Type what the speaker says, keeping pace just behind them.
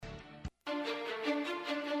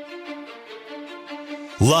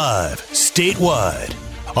Live, statewide,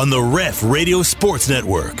 on the Ref Radio Sports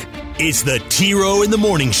Network. It's the T-Row in the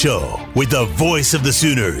Morning Show with the voice of the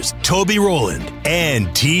Sooners, Toby Rowland and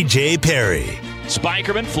TJ Perry.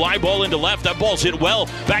 Spikerman, fly ball into left. That ball's hit well.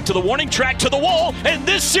 Back to the warning track, to the wall, and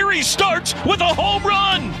this series starts with a home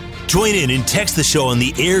run. Join in and text the show on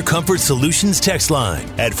the Air Comfort Solutions text line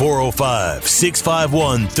at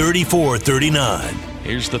 405-651-3439.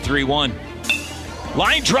 Here's the 3-1.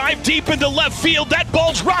 Line drive deep into left field. That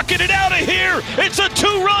ball's rocketed out of here. It's a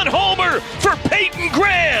two-run homer for Peyton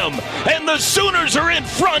Graham. And the Sooners are in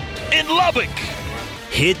front in Lubbock.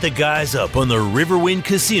 Hit the guys up on the Riverwind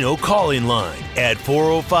Casino calling line at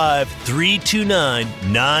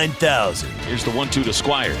 405-329-9000. Here's the 1-2 to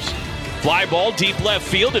Squires. Fly ball deep left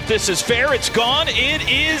field. If this is fair, it's gone. It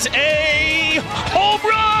is a home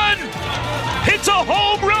run. It's a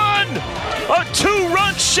home run. A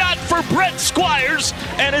two-run shot for Brett Squires,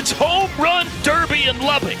 and it's home run derby in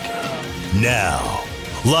Lubbock. Now,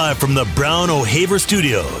 live from the Brown O'Haver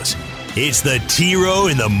Studios, it's the T-Row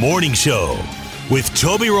in the Morning Show with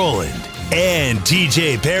Toby Rowland and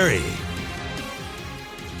TJ Perry.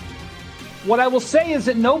 What I will say is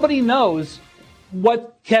that nobody knows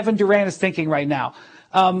what Kevin Durant is thinking right now.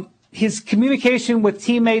 His communication with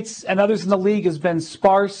teammates and others in the league has been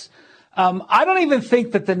sparse. I don't even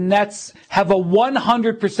think that the Nets have a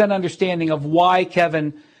 100% understanding of why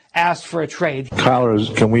Kevin asked for a trade.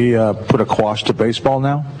 Kyler, can we put a quash to baseball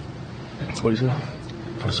now? That's what he said.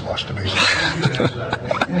 Put a squash to baseball.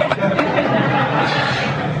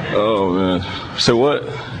 Oh, man. So what?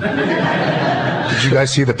 Did you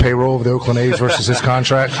guys see the payroll of the Oakland A's versus his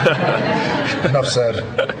contract? Enough said.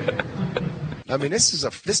 I mean,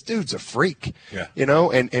 this dude's a freak, yeah. You know,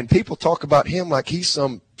 and people talk about him like he's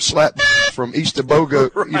some slap from East Aboga,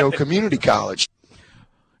 right. Community college.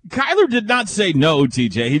 Kyler did not say no,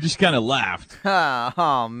 TJ. He just kind of laughed.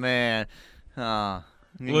 Oh, man. You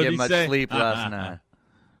didn't get much sleep last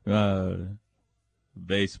night.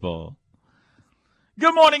 Baseball.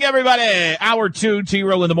 Good morning, everybody. Hour 2,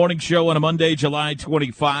 T-Row in the Morning Show on a Monday, July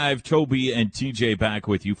 25. Toby and TJ back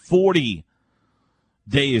with you. 40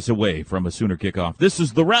 days away from a Sooner kickoff. This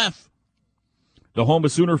is The Ref. The home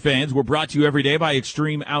of Sooner fans. We're brought to you every day by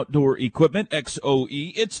Extreme Outdoor Equipment,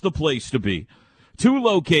 XOE. It's the place to be. 2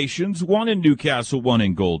 locations, one in Newcastle, one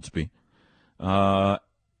in Goldsby. The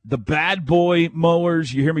bad boy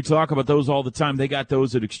mowers, you hear me talk about those all the time. They got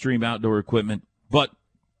those at Extreme Outdoor Equipment. But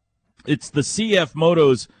it's the CF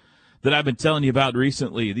Motos that I've been telling you about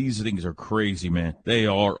recently. These things are crazy, man. They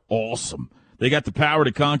are awesome. They got the power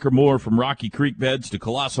to conquer more, from rocky creek beds to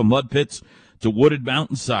colossal mud pits to wooded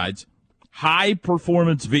mountainsides.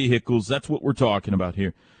 High-performance vehicles, that's what we're talking about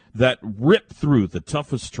here, that rip through the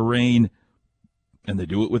toughest terrain, and they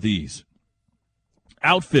do it with ease.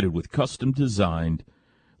 Outfitted with custom-designed,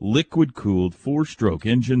 liquid-cooled 4-stroke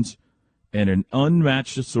engines and an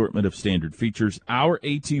unmatched assortment of standard features, our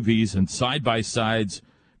ATVs and side-by-sides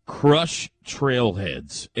crush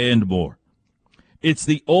trailheads and more. It's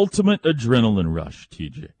the ultimate adrenaline rush,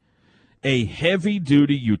 TJ. A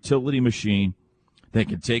heavy-duty utility machine that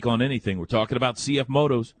can take on anything. We're talking about CF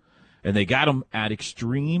Motos, and they got them at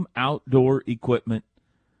Extreme Outdoor Equipment.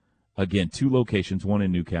 Again, 2 locations, one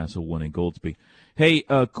in Newcastle, one in Goldsby. Hey,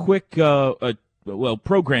 quick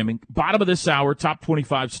programming. Bottom of this hour, top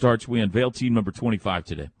 25 starts. We unveil team number 25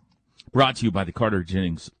 today. Brought to you by the Carter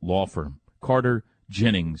Jennings Law Firm. Carter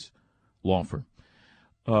Jennings Law Firm.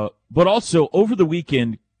 But also, over the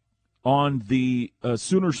weekend on the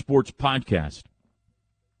Sooner Sports podcast,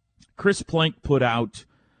 Chris Plank put out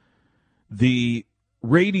the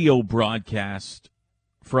radio broadcast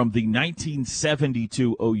from the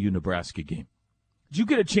 1972 OU Nebraska game. Did you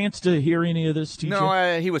get a chance to hear any of this, TJ?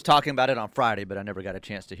 No, he was talking about it on Friday, but I never got a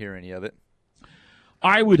chance to hear any of it.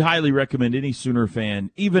 I would highly recommend any Sooner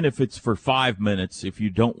fan, even if it's for 5 minutes, if you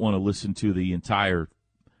don't want to listen to the entire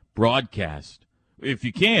broadcast. If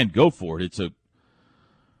you can, go for it.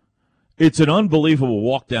 It's an unbelievable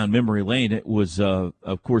walk down memory lane. It was, of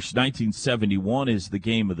course, 1971 is the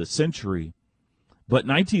game of the century, but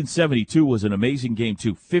 1972 was an amazing game,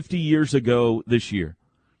 too. 50 years ago this year,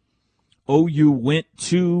 OU went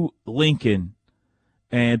to Lincoln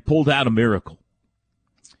and pulled out a miracle.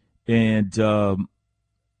 And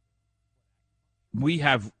we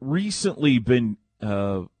have recently been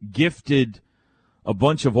gifted a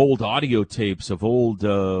bunch of old audio tapes of old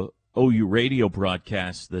OU radio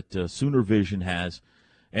broadcasts that Sooner Vision has,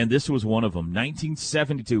 and this was one of them,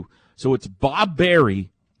 1972. So it's Bob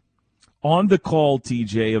Berry on the call,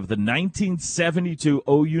 TJ, of the 1972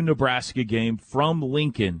 OU Nebraska game from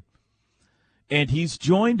Lincoln, and he's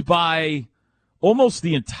joined by almost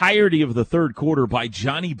the entirety of the third quarter by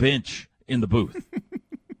Johnny Bench in the booth,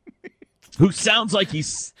 who sounds like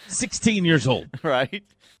he's 16 years old. Right.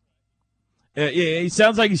 He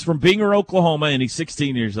sounds like he's from Binger, Oklahoma, and he's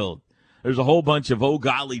 16 years old. There's a whole bunch of, oh,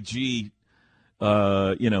 golly gee,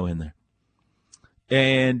 in there.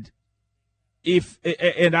 And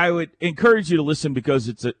I would encourage you to listen because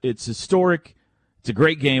it's historic, it's a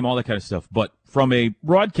great game, all that kind of stuff. But from a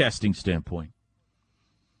broadcasting standpoint,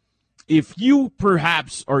 if you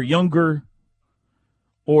perhaps are younger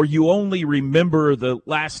or you only remember the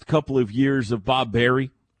last couple of years of Bob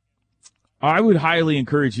Berry, I would highly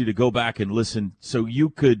encourage you to go back and listen so you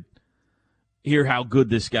could hear how good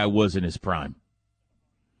this guy was in his prime.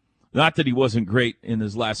 Not that he wasn't great in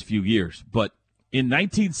his last few years, but in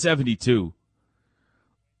 1972,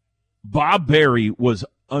 Bob Berry was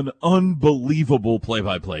an unbelievable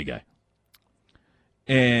play-by-play guy.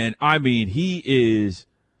 And, I mean, he is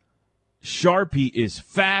sharp. He is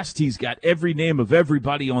fast. He's got every name of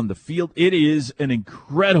everybody on the field. It is an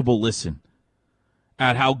incredible listen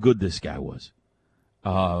at how good this guy was.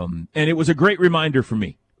 And it was a great reminder for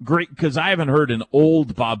me. Great, because I haven't heard an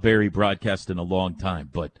old Bob Berry broadcast in a long time.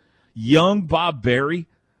 But young Bob Berry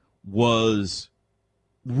was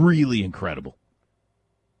really incredible.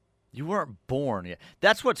 You weren't born yet.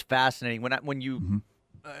 That's what's fascinating. When you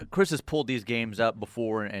Chris has pulled these games up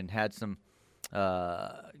before and had some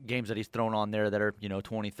games that he's thrown on there that are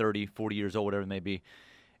 20, 30, 40 years old, whatever it may be.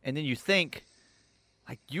 And then you think,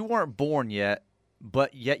 like, you weren't born yet,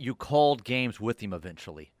 but yet you called games with him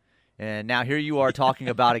eventually. And now here you are talking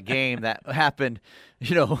about a game that happened,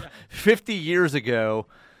 50 years ago.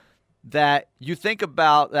 That you think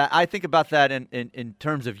about that. I think about that in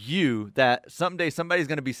terms of you, that someday somebody's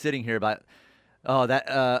going to be sitting here about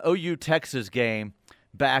that OU Texas game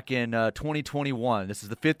back in 2021. This is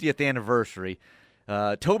the 50th anniversary.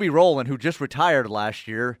 Toby Rowland, who just retired last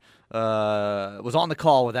year, was on the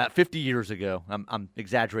call with that 50 years ago. I'm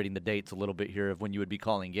exaggerating the dates a little bit here of when you would be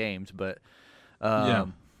calling games, but yeah.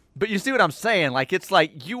 But you see what I'm saying? Like, it's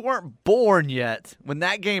like you weren't born yet when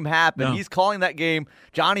that game happened. No. He's calling that game.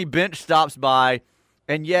 Johnny Bench stops by,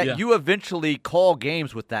 and yet you eventually call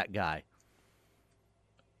games with that guy.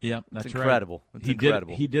 Yeah, that's it's incredible. Right. It's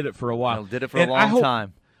incredible. He did it for a while. Did it for a long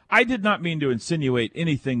time. I did not mean to insinuate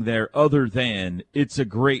anything there other than it's a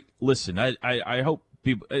great listen. I hope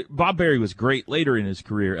people – Bob Berry was great later in his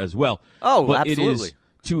career as well. Oh, but absolutely. It is,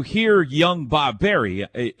 to hear young Bob Berry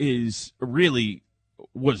is really –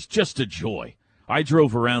 was just a joy. I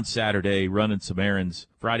drove around Saturday running some errands,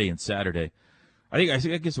 Friday and Saturday. I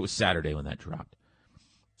guess it was Saturday when that dropped.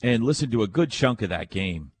 And listened to a good chunk of that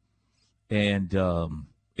game. And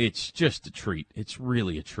it's just a treat. It's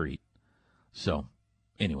really a treat. So,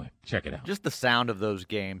 anyway, check it out. Just the sound of those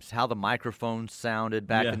games, how the microphones sounded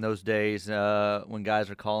back in those days when guys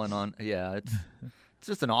are calling on. Yeah, it's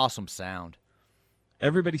just an awesome sound.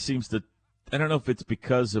 Everybody seems to, I don't know if it's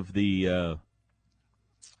because of the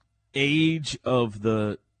age of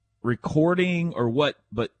the recording or what,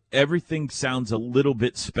 but everything sounds a little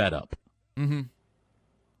bit sped up. Mm-hmm.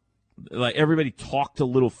 Like everybody talked a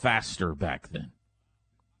little faster back then.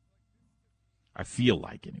 I feel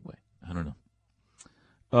like, anyway. I don't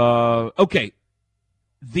know. Okay.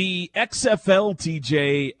 The XFL,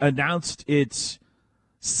 TJ, announced its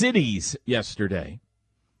cities yesterday.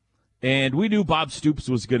 And we knew Bob Stoops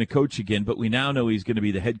was going to coach again, but we now know he's going to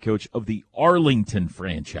be the head coach of the Arlington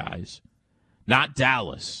franchise. Not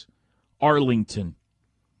Dallas. Arlington.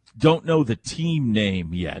 Don't know the team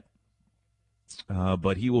name yet.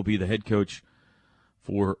 But he will be the head coach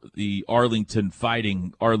for the Arlington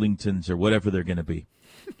Fighting Arlingtons or whatever they're going to be.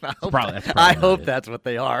 I hope that's what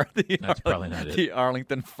they are. That's probably not it. The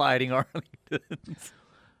Arlington Fighting Arlingtons.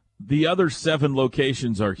 The other 7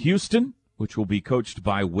 locations are Houston, which will be coached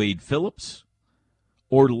by Wade Phillips.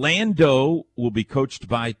 Orlando will be coached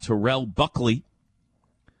by Terrell Buckley.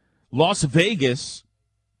 Las Vegas,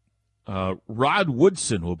 Rod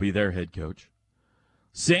Woodson will be their head coach.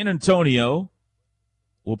 San Antonio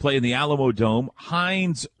will play in the Alamo Dome.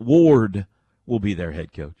 Hines Ward will be their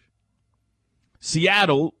head coach.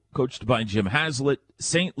 Seattle, coached by Jim Haslett.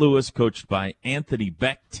 St. Louis, coached by Anthony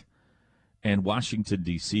Becht. And Washington,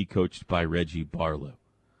 D.C., coached by Reggie Barlow.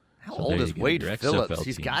 How old is Wade Phillips?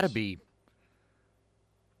 He's got to be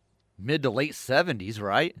mid to late 70s,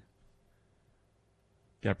 right?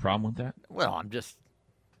 Got a problem with that? Well, I'm just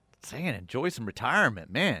saying, enjoy some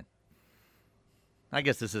retirement, man. I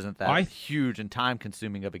guess this isn't that huge and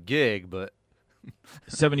time-consuming of a gig, but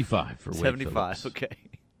 75 for Wade 75, Phillips. Okay.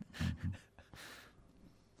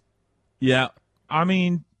 Yeah, I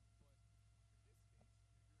mean,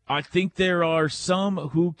 I think there are some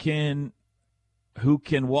who can who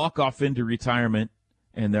can walk off into retirement,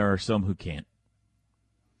 and there are some who can't.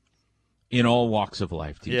 In all walks of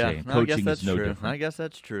life, TJ. Yeah, and coaching is no true. different. I guess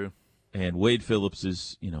that's true. And Wade Phillips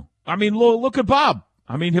is, I mean, look at Bob.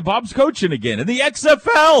 I mean, Bob's coaching again in the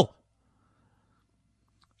XFL.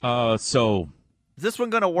 So is this one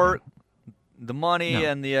going to work? The money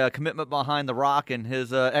and the commitment behind The Rock and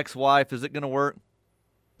his ex-wife, is it going to work?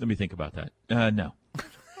 Let me think about that. No.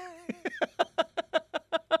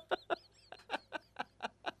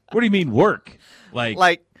 What do you mean work?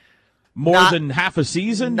 Like more than half a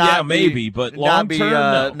season? Yeah, maybe, but long term,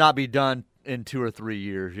 no. Not be done in 2 or 3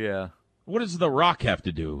 years. Yeah. What does The Rock have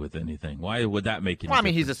to do with anything? Why would that make any difference? I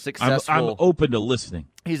mean, he's a successful. I'm open to listening.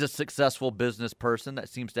 He's a successful business person that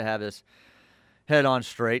seems to have his head on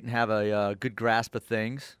straight and have a good grasp of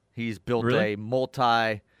things. He's built a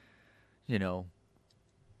multi,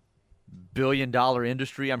 billion-dollar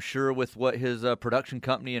industry, I'm sure, with what his production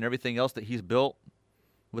company and everything else that he's built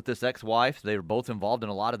with this ex-wife. They were both involved in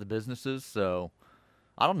a lot of the businesses, so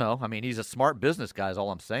I don't know. I mean, he's a smart business guy is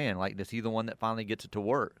all I'm saying. Like, is he the one that finally gets it to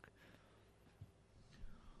work?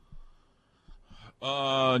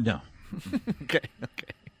 No. Okay.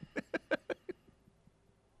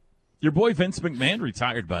 Your boy Vince McMahon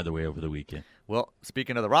retired, by the way, over the weekend. Well,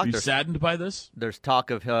 speaking of The Rock, are you saddened by this? There's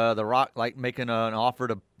talk of The Rock making an offer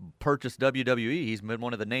to purchase WWE. He's been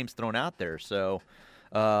one of the names thrown out there. So,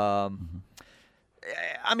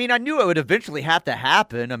 I mean, I knew it would eventually have to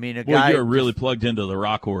happen. I mean, you're really plugged into the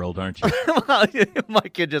Rock world, aren't you? My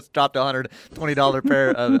kid just dropped a $120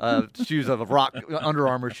 pair of shoes of Rock Under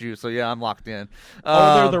Armour shoes. So, yeah, I'm locked in.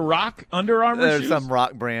 They're the Rock Under Armour shoes? There's some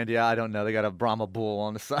Rock brand. Yeah, I don't know. They got a Brahma Bull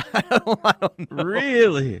on the side. I don't know.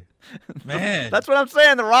 Really? Man. That's what I'm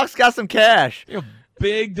saying. The Rock's got some cash. You're a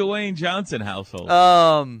big Dwayne Johnson household.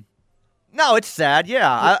 No, it's sad.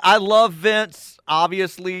 Yeah, I love Vince.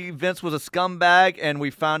 Obviously, Vince was a scumbag, and we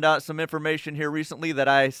found out some information here recently that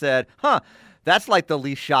I said, that's like the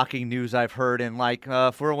least shocking news I've heard in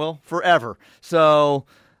forever. So,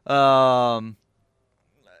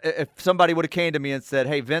 if somebody would have came to me and said,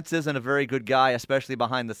 hey, Vince isn't a very good guy, especially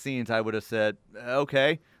behind the scenes, I would have said,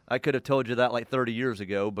 okay, I could have told you that like 30 years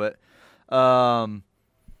ago, but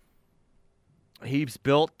he's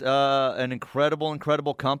built an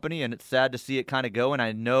incredible company, and it's sad to see it kind of go. And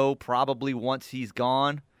I know probably once he's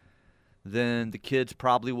gone, then the kids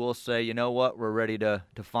probably will say, you know what, we're ready to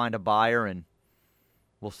find a buyer, and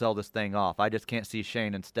we'll sell this thing off. I just can't see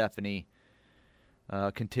Shane and Stephanie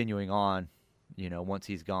continuing on, once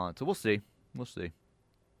he's gone. So we'll see.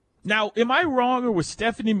 Now, am I wrong, or was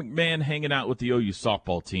Stephanie McMahon hanging out with the OU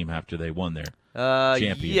softball team after they won their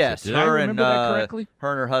championship? Yes, Did I remember that correctly?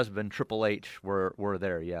 Her and her husband, Triple H, were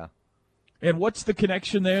there, yeah. And what's the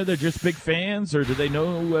connection there? They're just big fans, or do they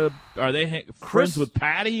know, are they friends with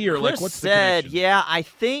Patty? Or Chris what's the said, connection? Yeah, I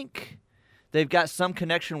think they've got some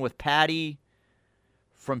connection with Patty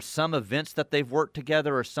from some events that they've worked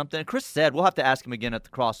together or something. And Chris said, we'll have to ask him again at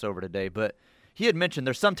the crossover today, but he had mentioned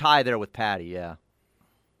there's some tie there with Patty, yeah.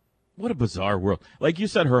 What a bizarre world. Like you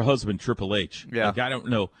said, her husband, Triple H. Yeah. Like, I don't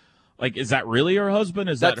know. Like, is that really her husband?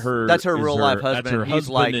 That's her real-life husband. That's her He's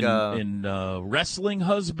husband like in wrestling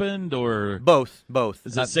husband, or both.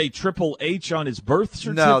 Does it say Triple H on his birth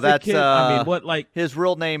certificate? No, that's I mean, what, like, his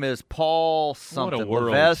real name is Paul something. What a world.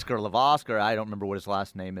 Levesque, or I don't remember what his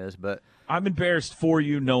last name is, but I'm embarrassed for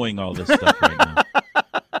you knowing all this stuff right now.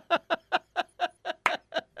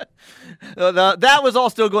 That was all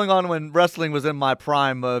still going on when wrestling was in my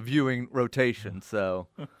prime viewing rotation, so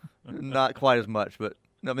not quite as much. But,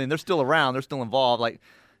 I mean, they're still around. They're still involved. Like,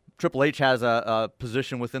 Triple H has a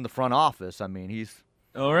position within the front office. I mean, he's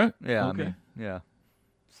 – all right. Yeah, okay. I mean, yeah.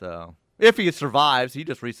 So, if he survives, he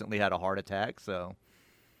just recently had a heart attack, so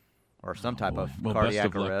 – or some type of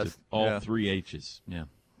cardiac arrest. All three H's, yeah.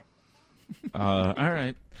 All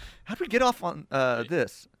right. How did we get off on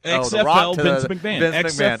this? XFL, Vince McMahon.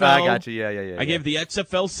 XFL, I got you. Yeah. I gave the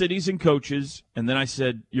XFL cities and coaches, and then I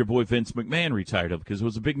said your boy Vince McMahon retired because it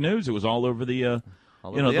was a big news. It was all over the,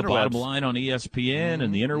 the bottom line on ESPN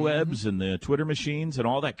and the interwebs and the Twitter machines and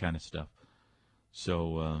all that kind of stuff.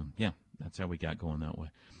 So, that's how we got going that way.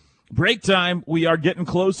 Break time. We are getting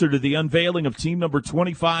closer to the unveiling of team number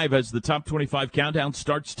 25 as the top 25 countdown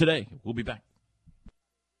starts today. We'll be back.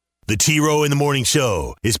 The T-Row in the Morning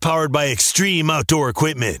Show is powered by Extreme Outdoor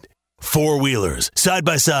Equipment. Four-wheelers,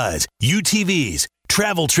 side-by-sides, UTVs,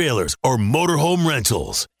 travel trailers, or motorhome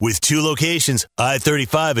rentals. With 2 locations,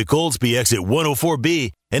 I-35 at Goldsby exit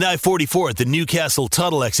 104B and I-44 at the Newcastle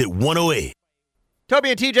Tuttle exit 108.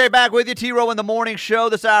 Toby and TJ back with you. T-Row in the Morning Show.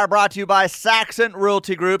 This hour brought to you by Saxon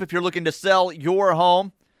Realty Group. If you're looking to sell your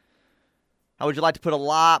home, How would you like to put a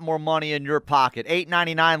lot more money in your pocket?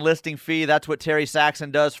 $8.99 listing fee. That's what Terry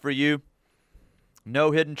Saxon does for you.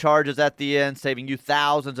 No hidden charges at the end, saving you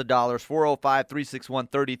thousands of dollars.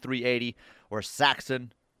 405-361-3380 or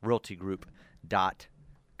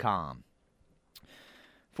SaxonRealtyGroup.com.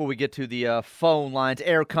 Before we get to the phone lines,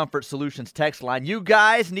 Air Comfort Solutions text line, you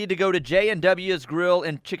guys need to go to J&W's Grill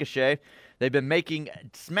in Chickasha. They've been making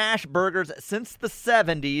smash burgers since the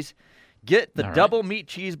 70s. Get the double meat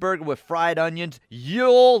cheeseburger with fried onions.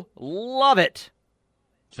 You'll love it.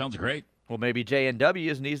 Sounds great. Well, maybe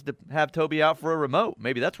J&W's needs to have Toby out for a remote.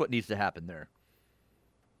 Maybe that's what needs to happen there.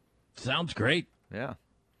 Sounds great. Yeah.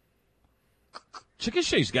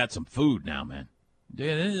 Chickasha's got some food now, man.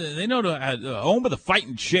 They know home of the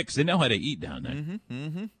fighting chicks. They know how to eat down there.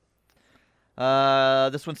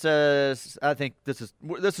 This one says, I think this is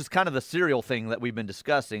kind of the serial thing that we've been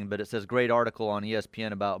discussing, but it says great article on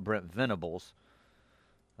ESPN about Brent Venables.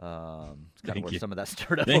 It's kind of where some of that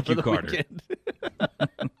stirred up over the weekend.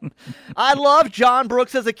 I loved John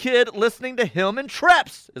Brooks as a kid. Listening to him and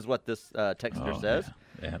Treps is what this texter says.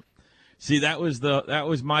 Yeah. See, that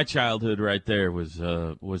was my childhood right there. Was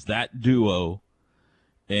that duo,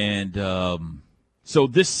 and so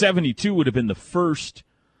this 72 would have been the first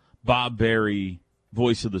Bob Berry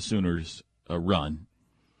voice of the Sooners run.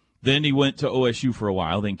 Then he went to OSU for a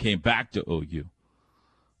while, then came back to OU.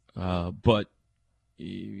 But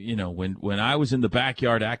you know, when I was in the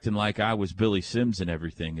backyard acting like I was Billy Sims and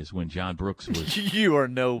everything is when John Brooks was you are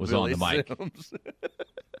no was Billy on the mic. Sims.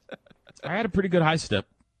 I had a pretty good high step.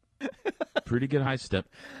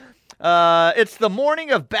 It's the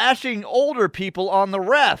morning of bashing older people on the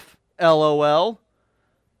ref. LOL.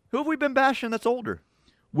 Who have we been bashing that's older?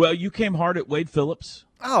 Well, you came hard at Wade Phillips.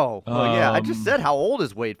 Oh, well, yeah. I just said, how old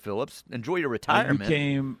is Wade Phillips? Enjoy your retirement. You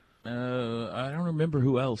came, I don't remember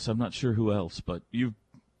who else. I'm not sure who else, but you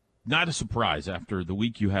not a surprise after the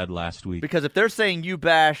week you had last week. Because if they're saying you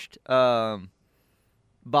bashed Bob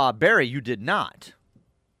Berry, you did not.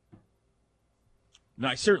 No,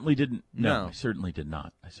 I certainly didn't. No. I certainly did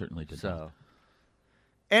not. not.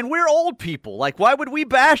 And we're old people. Like, why would we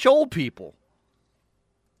bash old people?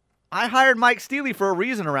 I hired Mike Steely for a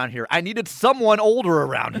reason around here. I needed someone older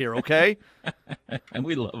around here, okay? And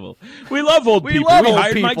we love old people. We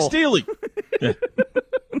hired Mike Steely.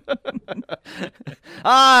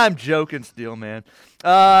 I'm joking, Steel Man.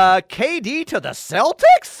 KD to the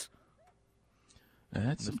Celtics?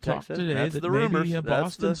 That's some talk today. That's that the maybe rumors.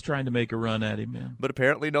 Boston's trying to make a run at him, man. But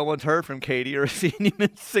apparently no one's heard from KD or seen him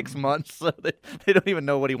in 6 months, so they don't even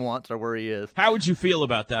know what he wants or where he is. How would you feel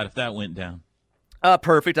about that if that went down?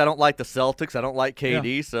 Perfect. I don't like the Celtics. I don't like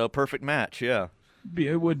KD, so perfect match, yeah.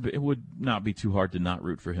 It would not be too hard to not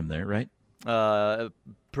root for him there, right?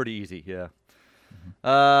 Pretty easy, yeah.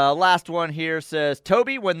 Last one here says,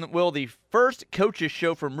 Toby, when will the first coaches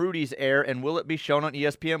show from Rudy's air, and will it be shown on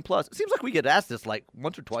ESPN Plus? It seems like we get asked this like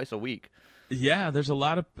once or twice a week. Yeah, there's a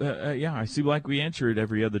lot of I seem like we answer it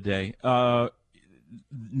every other day.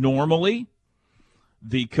 Normally,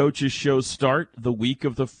 the coaches shows start the week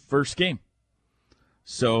of the first game.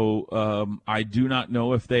 So I do not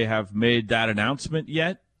know if they have made that announcement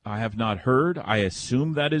yet. I have not heard. I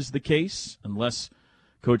assume that is the case, unless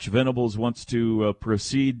Coach Venables wants to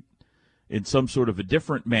proceed in some sort of a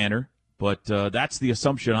different manner. But that's the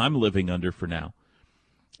assumption I'm living under for now,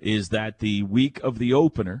 is that the week of the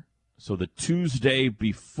opener, so the Tuesday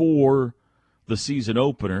before the season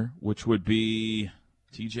opener, which would be,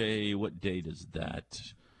 TJ, what date is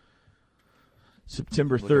that?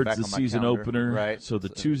 September 3rd is the season opener. Right. So the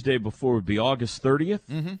Tuesday before would be August 30th.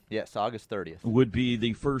 Mm-hmm. Yes, August 30th. Would be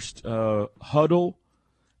the first Huddle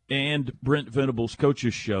and Brent Venables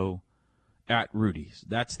coaches show at Rudy's.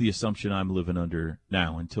 That's the assumption I'm living under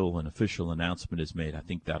now until an official announcement is made. I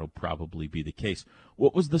think that'll probably be the case.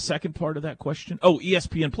 What was the second part of that question? Oh,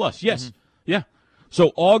 ESPN Plus. Yes. Mm-hmm. Yeah.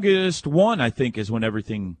 So August 1, I think, is when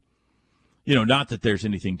everything, not that there's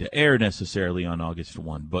anything to air necessarily on August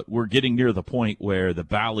 1, but we're getting near the point where the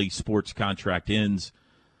Bally Sports contract ends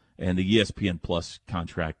and the ESPN Plus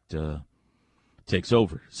contract takes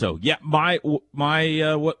over. So, yeah, my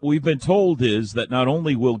what we've been told is that not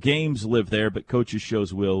only will games live there, but coaches'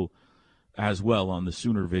 shows will as well on the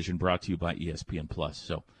Sooner Vision, brought to you by ESPN Plus.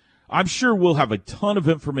 So I'm sure we'll have a ton of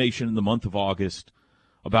information in the month of August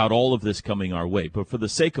about all of this coming our way. But for the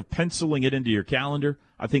sake of penciling it into your calendar,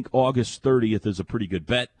 I think August 30th is a pretty good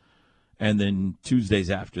bet, and then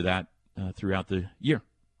Tuesdays after that throughout the year.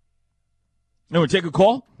 Now, we take a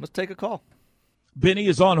call? Let's take a call. Benny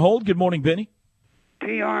is on hold. Good morning, Benny.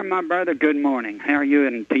 TR, my brother, good morning. How are you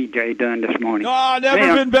and TJ doing this morning? Oh,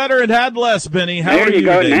 never been better and had less, Benny. How are you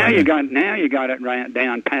go. today, Now you got it right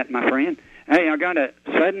down pat, my friend. Hey, I got a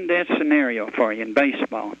sudden death scenario for you in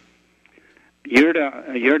baseball. You're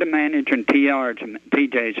the manager, and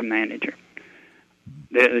TJ's the manager.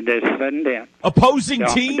 The sudden death. Opposing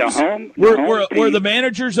teams? We're the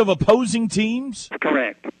managers of opposing teams?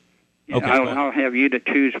 Correct. Okay, I'll have you to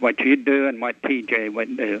choose what you'd do and what TJ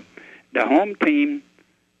would do. The home team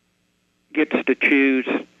gets to choose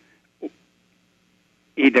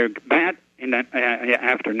either bat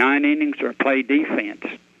after 9 innings or play defense.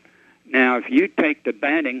 Now, if you take the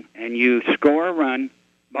batting and you score a run,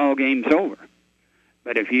 ball game's over.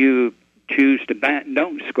 But if you choose to bat and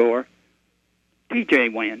don't score,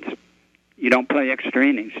 TJ wins. You don't play extra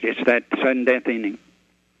innings, just that sudden death inning.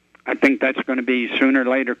 I think that's going to be sooner or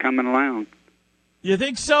later coming along. You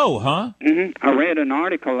think so, huh? Mm-hmm. I read an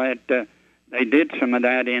article that they did some of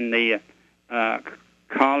that in the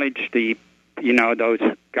college, those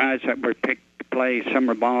guys that were picked to play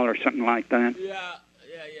summer ball or something like that. Yeah.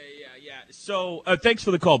 So thanks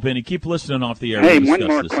for the call, Benny. Keep listening off the air. Hey, we'll one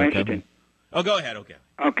more this, question. Okay? Oh, go ahead. Okay.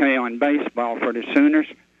 Okay, on baseball for the Sooners,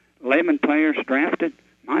 11 players drafted.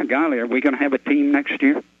 My golly, are we going to have a team next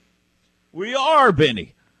year? We are,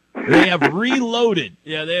 Benny. They have reloaded.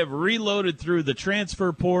 Yeah, they have reloaded through the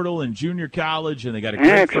transfer portal and junior college, and they got a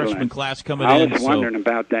great freshman class coming in. I was wondering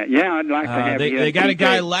about that. Yeah, I'd like to have They got a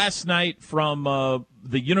guy last night from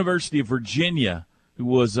the University of Virginia who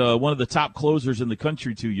was one of the top closers in the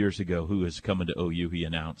country 2 years ago, who is coming to OU, he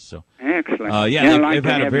announced. So, excellent. They've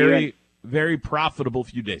had a very, very profitable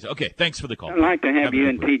few days. Okay, thanks for the call. I'd like to have you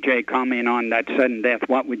and TJ comment on that sudden death.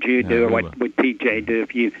 What would you do, or what would TJ do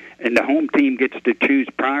if you and the home team gets to choose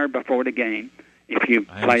before the game, if you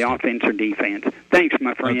play offense or defense? Thanks,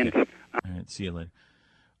 my friends. Okay. All right, see you later.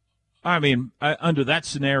 I mean, under that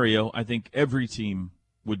scenario, I think every team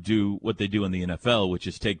would do what they do in the NFL, which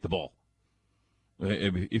is take the ball.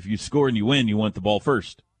 If you score and you win, you want the ball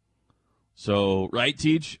first. So, right,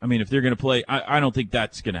 Teach? I mean, if they're going to play, I don't think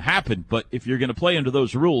that's going to happen, but if you're going to play under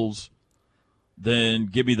those rules, then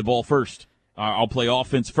give me the ball first. I'll play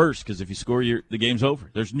offense first, because if you score, the game's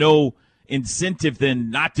over. There's no incentive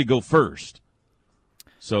then not to go first.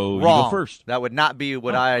 So, Wrong. You go first. That would not be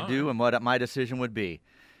what I do and what my decision would be.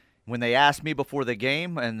 When they ask me before the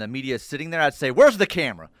game and the media is sitting there, I'd say, where's the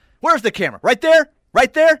camera? Where's the camera? Right there?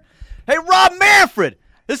 Right there? Hey, Rob Manfred,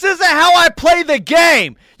 this isn't how I play the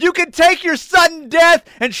game. You can take your sudden death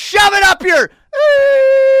and shove it up your...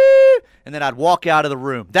 And then I'd walk out of the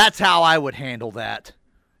room. That's how I would handle that.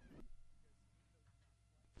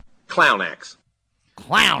 Clown acts.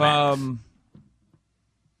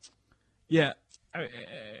 Yeah,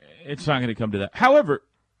 it's not going to come to that. However,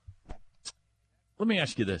 let me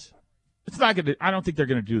ask you this. It's not going to. I don't think they're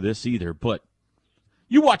going to do this either, but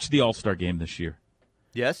you watched the All-Star game this year.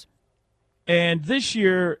 Yes. And this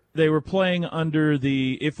year, they were playing under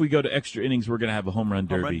the, if we go to extra innings, we're going to have a home run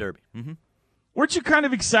derby. Home run derby. Mm-hmm. Weren't you kind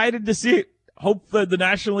of excited to see it? Hope the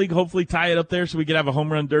National League hopefully tie it up there so we could have a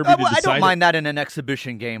home run derby to decide I don't mind that in an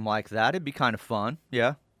exhibition game like that. It'd be kind of fun,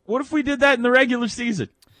 yeah. What if we did that in the regular season?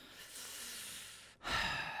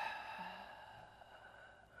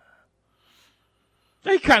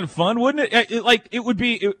 That'd be kind of fun, wouldn't it? It would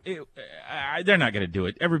be. They're not going to do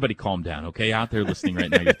it. Everybody, calm down, okay? Out there listening right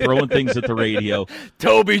now, you're throwing things at the radio.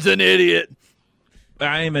 Toby's an idiot.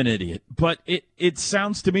 I am an idiot, but it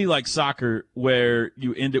sounds to me like soccer, where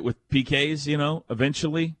you end it with PKs.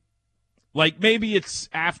 Eventually, like maybe it's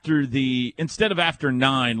instead of after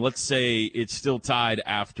 9. Let's say it's still tied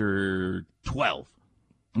after 12.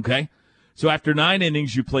 Okay, so after 9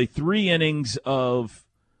 innings, you play 3 innings of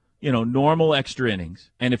normal extra innings.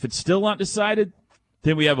 And if it's still not decided,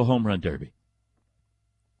 then we have a home run derby.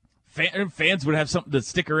 Fans would have something to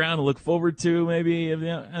stick around and look forward to, maybe. I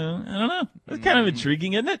don't know. It's kind of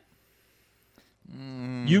intriguing, isn't it?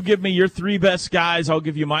 You give me your 3 best guys, I'll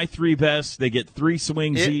give you my 3 best. They get 3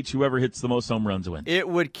 swings each. Whoever hits the most home runs wins. It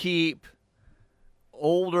would keep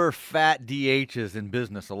older, fat DHs in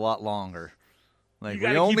business a lot longer. Like,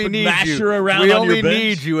 we only need you. We only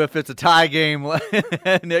need you if it's a tie game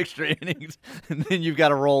and extra innings, and then you've got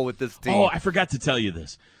to roll with this team. Oh, I forgot to tell you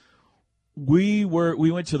this. We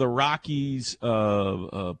went to the Rockies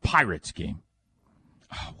Pirates game.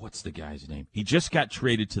 Oh, what's the guy's name? He just got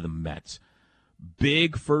traded to the Mets.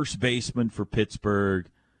 Big first baseman for Pittsburgh.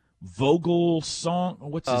 Vogelsong.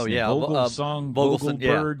 What's his name? Vogelsong.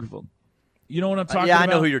 Vogelberg. Yeah. You know what I'm talking about? Yeah, I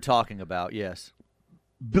know who you're talking about. Yes.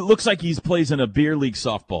 It looks like he plays in a beer league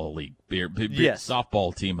softball league. Yes.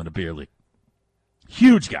 Softball team in a beer league.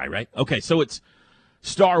 Huge guy, right? Okay, so it's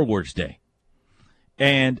Star Wars Day.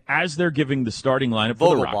 And as they're giving the starting lineup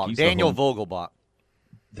for the Rockies. Daniel Vogelbach.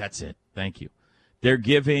 That's it. Thank you. They're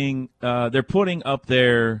giving they're putting up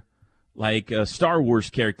their like a Star Wars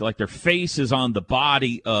character, like their face is on the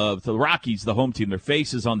body of the Rockies, the home team. Their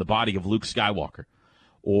face is on the body of Luke Skywalker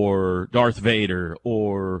or Darth Vader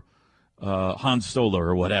or Han Solo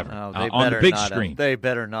or whatever on the big screen. They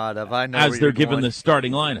better not have. I know as they're giving the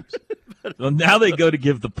starting lineups. So now they go to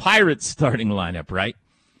give the Pirates starting lineup, right?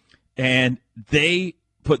 And they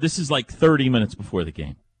put, this is like 30 minutes before the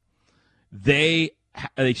game. They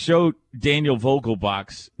show Daniel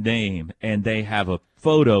Vogelbach's name, and they have a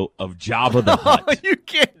photo of Jabba the Hutt. Oh, you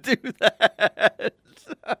can't do that.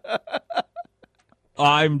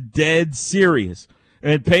 I'm dead serious.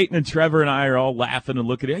 And Peyton and Trevor and I are all laughing and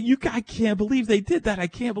looking at it. I can't believe they did that. I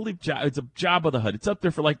can't believe it's a Jabba the Hutt. It's up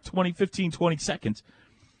there for like 15, 20 seconds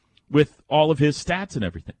with all of his stats and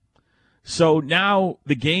everything. So now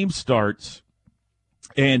the game starts,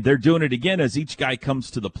 and they're doing it again as each guy comes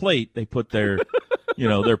to the plate. They put their,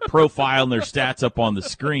 their profile and their stats up on the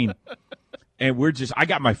screen. And I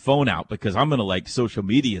got my phone out because I'm going to social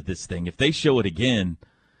media this thing. If they show it again,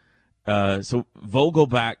 so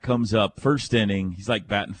Vogelbach comes up first inning. He's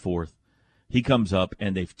batting fourth. He comes up,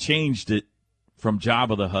 and they've changed it from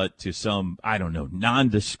Jabba the Hutt to some, I don't know,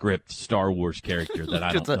 nondescript Star Wars character that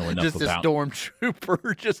I don't know enough about. Just a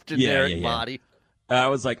stormtrooper, just generic body. I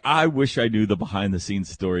was like, I wish I knew the behind-the-scenes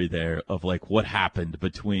story there of, what happened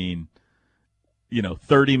between,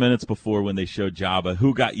 30 minutes before when they showed Jabba,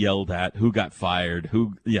 who got yelled at, who got fired,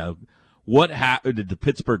 what happened? Did the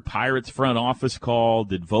Pittsburgh Pirates front office call?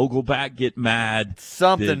 Did Vogelbach get mad?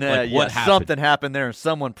 Something happened? Something happened there, and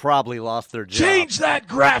someone probably lost their job. Change that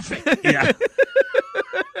graphic! Yeah.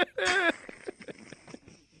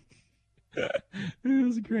 It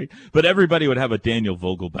was great. But everybody would have a Daniel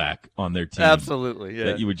Vogelbach on their team. Absolutely, yeah.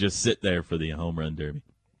 That you would just sit there for the home run derby.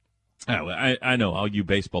 I know all you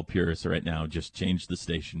baseball purists right now just changed the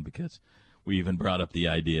station because we even brought up the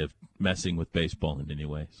idea of messing with baseball in any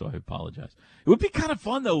way, so I apologize. It would be kind of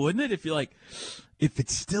fun, though, wouldn't it? If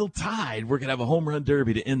it's still tied, we're going to have a home run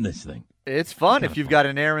derby to end this thing. It's fun if you've got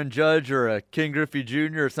an Aaron Judge or a King Griffey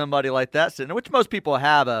Jr. or somebody like that sitting, which most people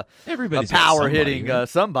have a power hitting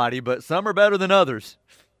somebody, but some are better than others.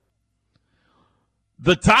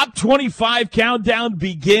 The top 25 countdown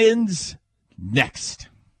begins next.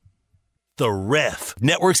 The Ref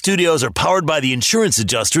Network studios are powered by the insurance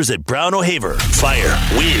adjusters at Brown O'Haver. Fire,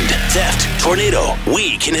 wind, theft, tornado.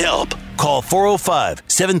 We can help. Call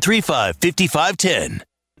 405-735-5510.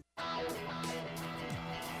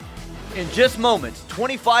 In just moments,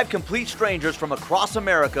 25 complete strangers from across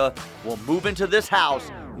America will move into this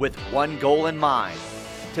house with one goal in mind: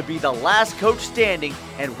 to be the last coach standing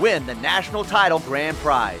and win the national title grand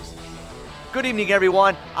prize. Good evening,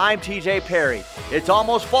 everyone. I'm TJ Perry. It's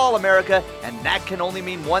almost fall, America, and that can only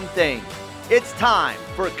mean one thing. It's time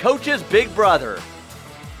for Coach's Big Brother.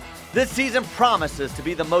 This season promises to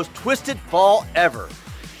be the most twisted fall ever.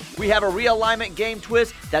 We have a realignment game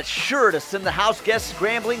twist that's sure to send the house guests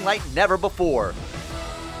scrambling like never before.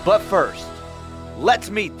 But first, let's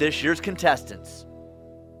meet this year's contestants.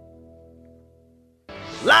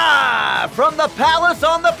 Live from the Palace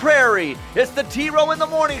on the Prairie, it's the T-Row in the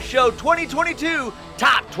Morning Show 2022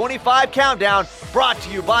 Top 25 Countdown, brought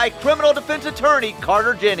to you by criminal defense attorney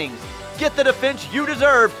Carter Jennings. Get the defense you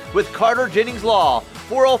deserve with Carter Jennings Law.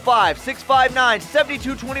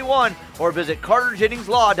 405-659-7221 or visit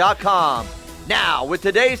CarterJenningsLaw.com. Now, with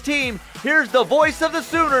today's team, here's the voice of the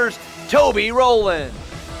Sooners, Toby Rowland.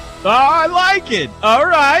 Oh, I like it. All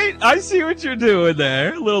right. I see what you're doing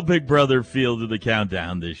there. A little Big Brother feel to the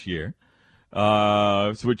countdown this year.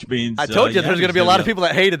 Which means... I told you there's going to be a lot of people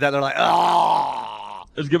that hated that. They're like, oh.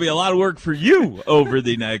 There's going to be a lot of work for you over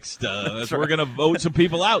the next... We're going to vote some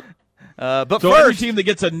people out. But so first... every team that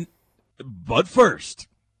gets a... But first...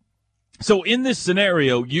 So in this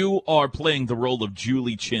scenario, you are playing the role of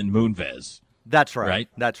Julie Chin Moonves. That's right.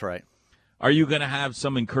 That's right. Are you going to have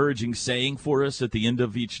some encouraging saying for us at the end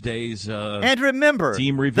of each day's and remember,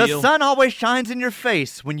 team reveal? The sun always shines in your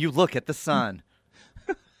face when you look at the sun.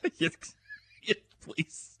 yes,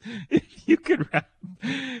 please. If you could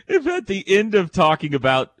if at the end of talking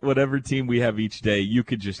about whatever team we have each day, you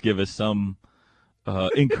could just give us some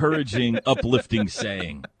encouraging, uplifting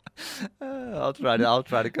saying. I'll try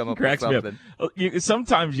to come up with something.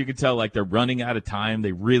 Sometimes you can tell they're running out of time.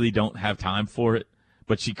 They really don't have time for it.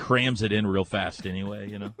 But she crams it in real fast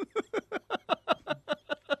anyway,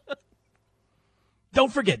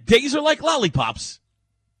 Don't forget, days are like lollipops.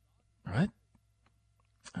 All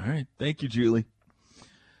right. Thank you, Julie.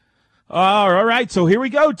 All right. So here we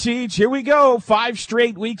go, Teach. Here we go. 5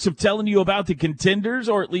 straight weeks of telling you about the contenders,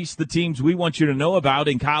 or at least the teams we want you to know about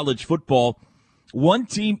in college football. One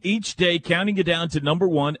team each day, counting it down to number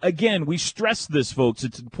one. Again, we stress this, folks.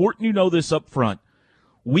 It's important you know this up front.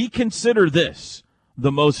 We consider this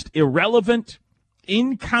the most irrelevant,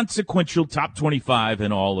 inconsequential top 25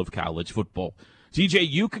 in all of college football. TJ,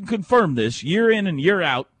 you can confirm this year in and year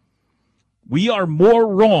out. We are more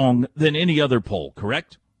wrong than any other poll,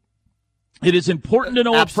 correct? It is important to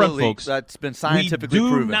know up front, folks. That's been scientifically proven. We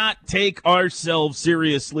do proven. not take ourselves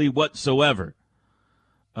seriously whatsoever.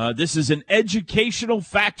 This is an educational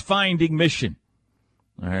fact-finding mission.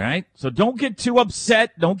 All right? So don't get too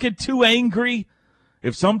upset. Don't get too angry.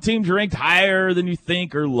 If some teams are ranked higher than you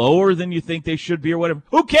think or lower than you think they should be or whatever,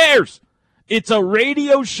 who cares? It's a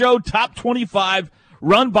radio show top 25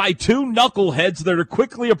 run by two knuckleheads that are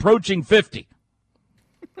quickly approaching 50.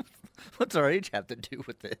 What's our age have to do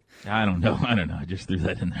with it? I don't know. I just threw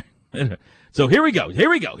that in there. So here we go.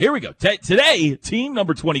 Today, team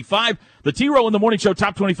number 25, the T-Row in the Morning Show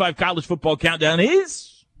Top 25 College Football Countdown is...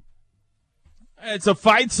 It's a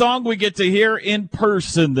fight song we get to hear in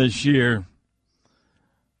person this year.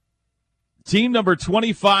 Team number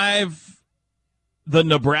 25, the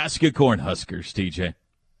Nebraska Cornhuskers, TJ.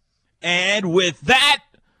 And with that,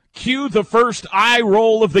 cue the first eye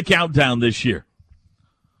roll of the countdown this year.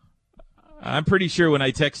 I'm pretty sure when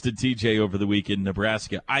I texted TJ over the week in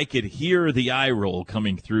Nebraska, I could hear the eye roll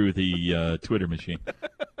coming through the Twitter machine,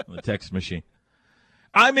 the text machine.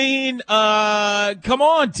 I mean, come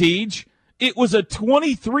on, Tej. It was a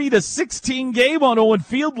 23-16 game on Owen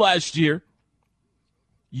Field last year.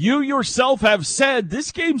 You yourself have said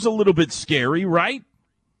this game's a little bit scary, right?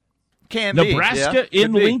 Can be. Nebraska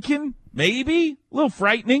in Lincoln, maybe a little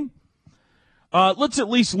frightening. Let's at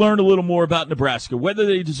least learn a little more about Nebraska. Whether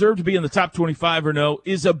they deserve to be in the top 25 or no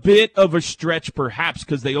is a bit of a stretch, perhaps,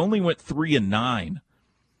 because they only went 3-9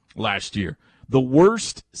 last year. The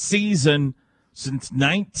worst season since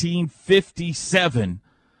 1957.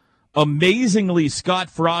 Amazingly, Scott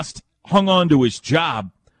Frost hung on to his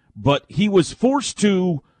job, but he was forced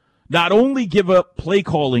to not only give up play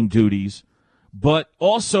calling duties, but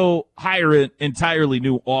also hire an entirely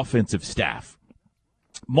new offensive staff.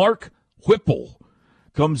 Mark Whipple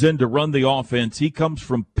comes in to run the offense. He comes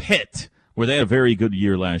from Pitt, where they had a very good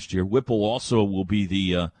year last year. Whipple also will be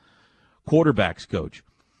the quarterback's coach.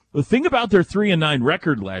 The thing about their 3-9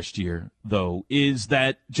 record last year, though, is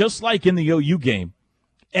that just like in the OU game,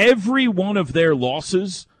 every one of their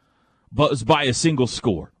losses was by a single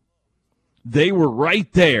score. They were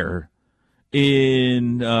right there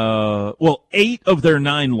in, 8 of their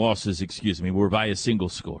 9 losses, were by a single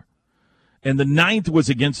score. And the 9th was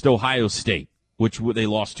against Ohio State, which they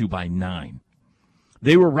lost to by 9.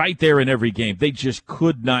 They were right there in every game. They just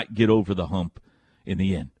could not get over the hump in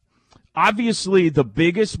the end. Obviously, the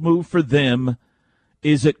biggest move for them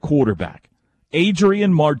is at quarterback.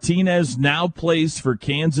 Adrian Martinez now plays for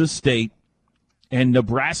Kansas State, and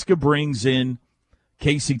Nebraska brings in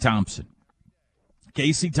Casey Thompson.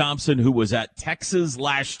 Casey Thompson, who was at Texas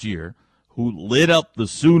last year, who lit up the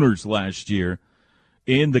Sooners last year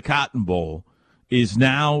in the Cotton Bowl, is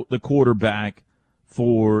now the quarterback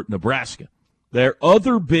for Nebraska. Their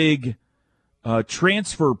other big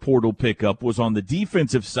transfer portal pickup was on the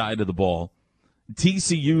defensive side of the ball.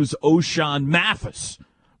 TCU's O'Shawn Mathis,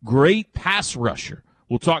 great pass rusher.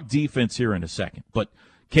 We'll talk defense here in a second. But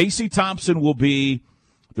Casey Thompson will be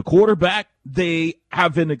the quarterback. They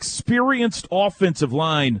have an experienced offensive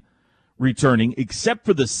line returning, except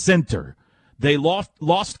for the center. They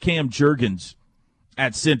lost Cam Jurgens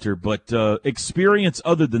at center, but experience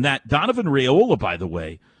other than that. Donovan Raiola, by the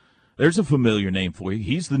way, there's a familiar name for you.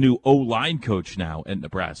 He's the new O-line coach now at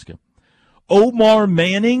Nebraska. Omar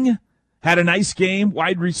Manning had a nice game,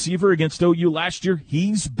 wide receiver against OU last year.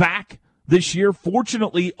 He's back this year.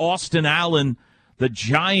 Fortunately, Austin Allen, the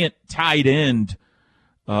giant tight end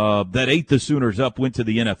that ate the Sooners up, went to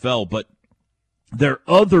the NFL. But their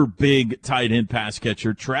other big tight end pass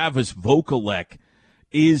catcher, Travis Vokalek,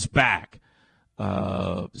 is back.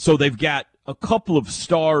 So they've got a couple of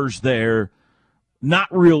stars there, not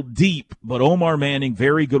real deep, but Omar Manning,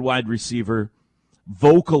 very good wide receiver.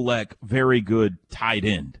 Vokalek, very good tight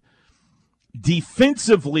end.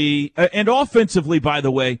 Defensively and offensively, by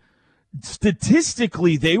the way,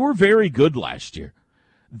 statistically, they were very good last year.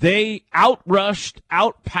 They outrushed,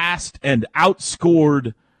 outpassed, and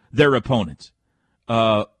outscored their opponents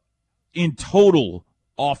in total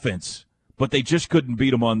offense, but they just couldn't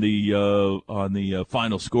beat them on the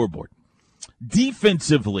final scoreboard.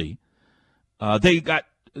 Defensively, they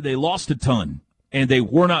lost a ton, and they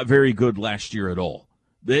were not very good last year at all.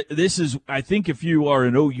 This is, I think, if you are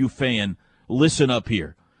an OU fan, listen up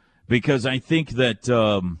here, because I think that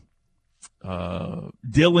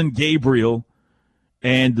Dylan Gabriel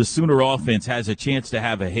And the Sooner offense has a chance to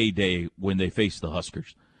have a heyday when they face the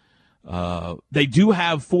Huskers. They do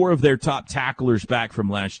have 4 of their top tacklers back from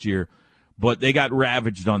last year, but they got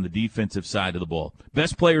ravaged on the defensive side of the ball.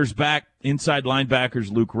 Best players back, inside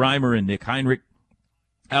linebackers Luke Reimer and Nick Heinrich.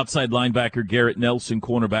 Outside linebacker Garrett Nelson,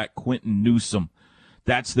 cornerback Quentin Newsome.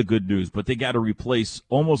 That's the good news. But they got to replace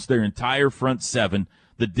almost their entire front 7.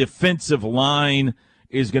 The defensive line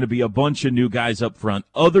is going to be a bunch of new guys up front,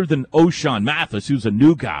 other than O'Shawn Mathis, who's a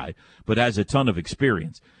new guy, but has a ton of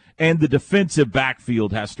experience. And the defensive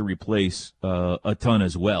backfield has to replace a ton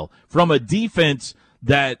as well. From a defense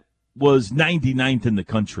that was 99th in the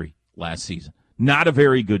country last season. Not a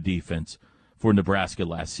very good defense for Nebraska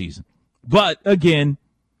last season. But, again,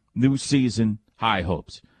 new season, high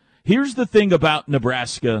hopes. Here's the thing about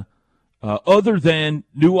Nebraska, other than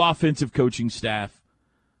new offensive coaching staff,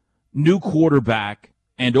 new quarterback,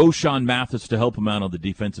 and O'Shawn Mathis to help them out on the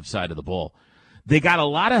defensive side of the ball. They got a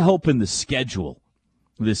lot of help in the schedule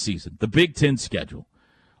this season, the Big Ten schedule.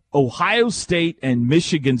 Ohio State and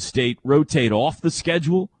Michigan State rotate off the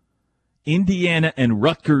schedule. Indiana and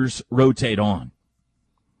Rutgers rotate on.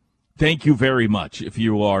 Thank you very much if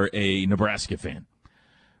you are a Nebraska fan.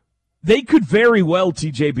 They could very well,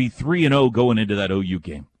 TJ, be 3-0 going into that OU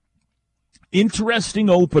game. Interesting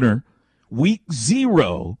opener, week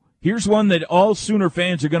 0. Here's one that all Sooner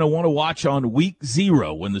fans are going to want to watch on week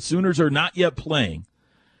 0 when the Sooners are not yet playing.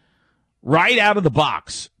 Right out of the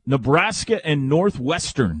box, Nebraska and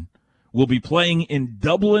Northwestern will be playing in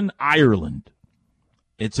Dublin, Ireland.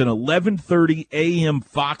 It's an 11:30 a.m.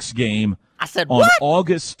 Fox game on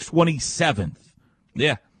August 27th.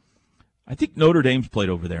 Yeah. I think Notre Dame's played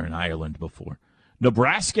over there in Ireland before.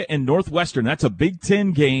 Nebraska and Northwestern, that's a Big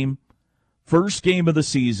Ten game, first game of the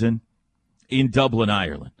season in Dublin,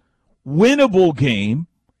 Ireland. Winnable game,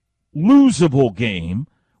 losable game.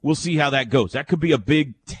 We'll see how that goes. That could be a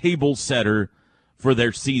big table setter for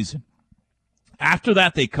their season. After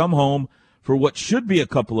that, they come home for what should be a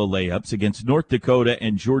couple of layups against North Dakota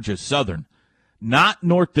and Georgia Southern. Not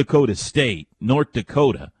North Dakota State, North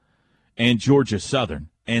Dakota and Georgia Southern.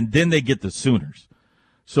 And then they get the Sooners.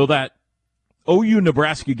 So that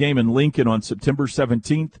OU-Nebraska game in Lincoln on September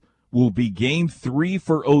 17th will be game 3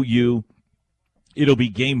 for OU. It'll be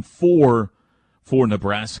game 4 for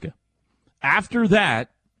Nebraska. After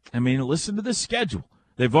that, I mean, listen to the schedule.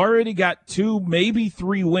 They've already got 2, maybe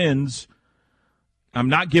 3 wins. I'm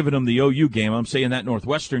not giving them the OU game. I'm saying that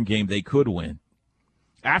Northwestern game they could win.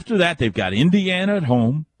 After that, they've got Indiana at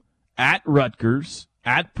home, at Rutgers,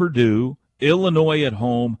 at Purdue, Illinois at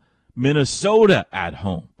home, Minnesota at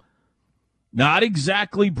home. Not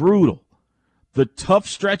exactly brutal. The tough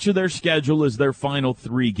stretch of their schedule is their final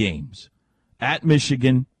 3 games. At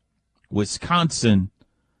Michigan, Wisconsin,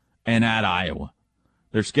 and at Iowa.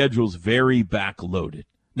 Their schedule's very backloaded.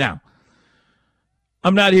 Now,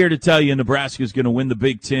 I'm not here to tell you Nebraska's going to win the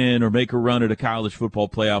Big Ten or make a run at a college football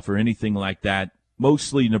playoff or anything like that.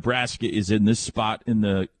 Mostly Nebraska is in this spot in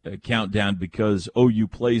the countdown because OU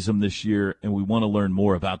plays them this year, and we want to learn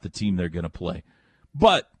more about the team they're going to play.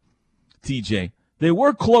 But, TJ, they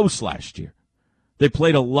were close last year. They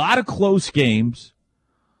played a lot of close games.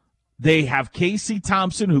 They have Casey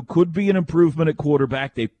Thompson, who could be an improvement at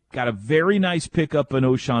quarterback. They've got a very nice pickup in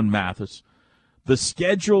O'Shawn Mathis. The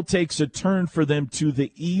schedule takes a turn for them to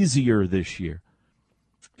the easier this year.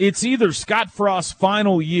 It's either Scott Frost's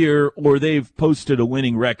final year or they've posted a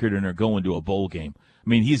winning record and are going to a bowl game. I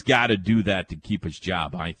mean, he's got to do that to keep his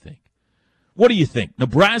job, I think. What do you think?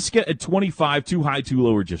 Nebraska at 25, too high, too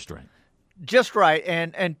low, or just right? Just right,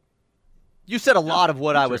 and you said a lot of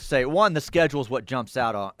what I would say. One, the schedule is what jumps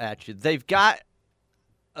out at you. They've got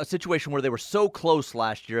a situation where they were so close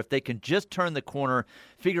last year. If they can just turn the corner,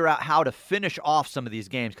 figure out how to finish off some of these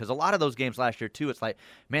games, because a lot of those games last year too, it's like,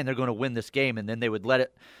 man, they're going to win this game, and then they would let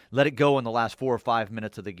it go in the last 4 or 5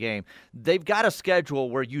 minutes of the game. They've got a schedule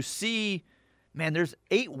where you see, man, there's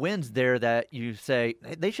 8 wins there that you say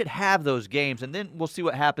they should have those games, and then we'll see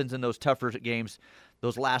what happens in those tougher games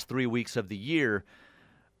those last 3 weeks of the year.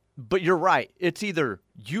 But you're right. It's either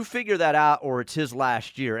you figure that out or it's his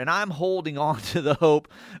last year. And I'm holding on to the hope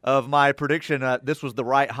of my prediction that this was the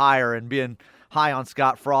right hire and being high on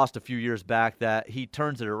Scott Frost a few years back that he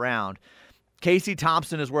turns it around. Casey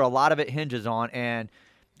Thompson is where a lot of it hinges on, and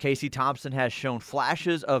Casey Thompson has shown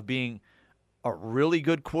flashes of being a really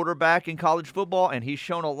good quarterback in college football, and he's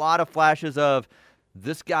shown a lot of flashes of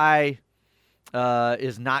this guy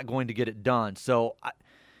is not going to get it done. So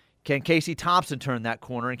can Casey Thompson turn that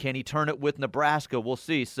corner, and can he turn it with Nebraska? We'll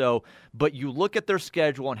see. So, but you look at their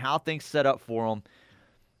schedule and how things set up for him.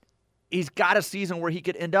 He's got a season where he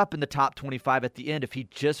could end up in the top 25 at the end if he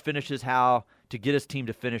just finishes how to get his team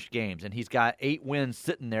to finish games. And he's got 8 wins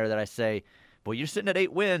sitting there that I say, well, you're sitting at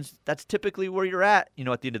 8 wins. That's typically where you're at,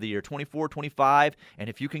 at the end of the year, 24, 25. And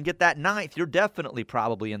if you can get that 9th, you're definitely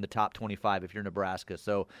probably in the top 25 if you're Nebraska.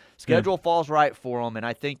 So schedule falls right for them, and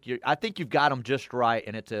I think you've got them just right.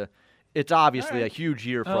 And it's obviously a huge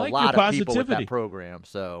year for a lot of people with that program.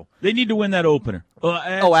 So they need to win that opener.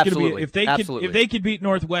 Absolutely. If they could beat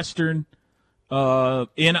Northwestern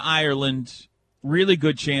in Ireland, really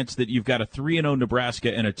good chance that you've got a 3-0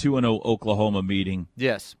 Nebraska and a 2-0 Oklahoma meeting.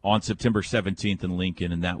 Yes. On September 17th in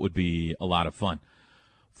Lincoln, and that would be a lot of fun.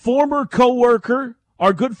 Former coworker,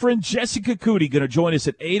 our good friend Jessica Cootie, going to join us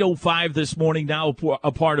at 8:05 this morning. Now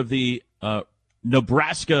a part of the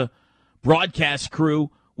Nebraska broadcast crew.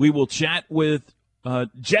 We will chat with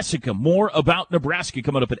Jessica more about Nebraska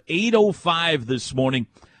coming up at 8:05 this morning.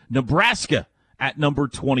 Nebraska at number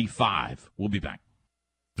 25. We'll be back.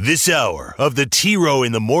 This hour of the T-Row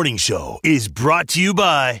in the Morning Show is brought to you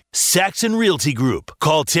by Saxon Realty Group.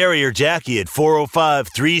 Call Terry or Jackie at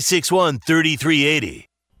 405-361-3380.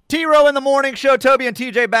 T-Row in the Morning Show. Toby and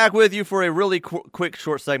TJ back with you for a really quick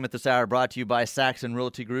short segment this hour, brought to you by Saxon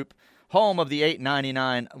Realty Group, home of the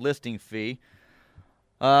 $8.99 listing fee.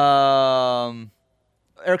 Air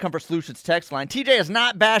Comfort Solutions text line. TJ is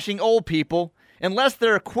not bashing old people unless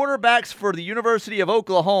they're quarterbacks for the University of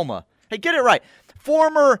Oklahoma. Hey, get it right.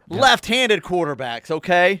 Former left-handed quarterbacks,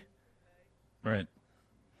 okay? Right.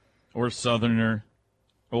 Or Southerner.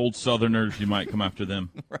 Old Southerners, you might come after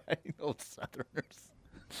them. Right, old Southerners.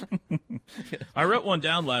 I wrote one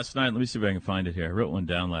down last night. Let me see if I can find it here. I wrote one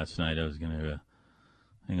down last night. I was going to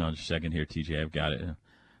hang on just a second here, TJ. I've got it.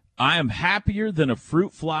 I am happier than a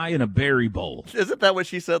fruit fly in a berry bowl. Isn't that what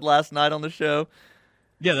she said last night on the show?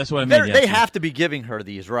 Yeah, that's what I mean. They have to be giving her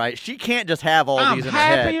these, right? She can't just have all these in her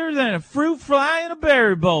head. I'm happier than a fruit fly in a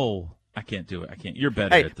berry bowl. I can't do it. I can't. You're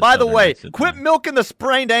better at this. By the way, quit milking the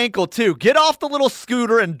sprained ankle, too. Get off the little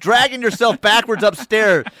scooter and dragging yourself backwards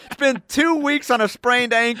upstairs. It's been 2 weeks on a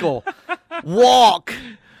sprained ankle. Walk.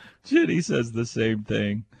 Jenny says the same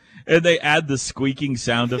thing. And they add the squeaking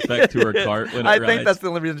sound effect to her cart when it rides. I think that's the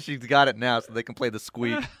only reason she's got it now, so they can play the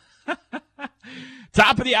squeak.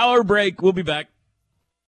 Top of the hour break. We'll be back.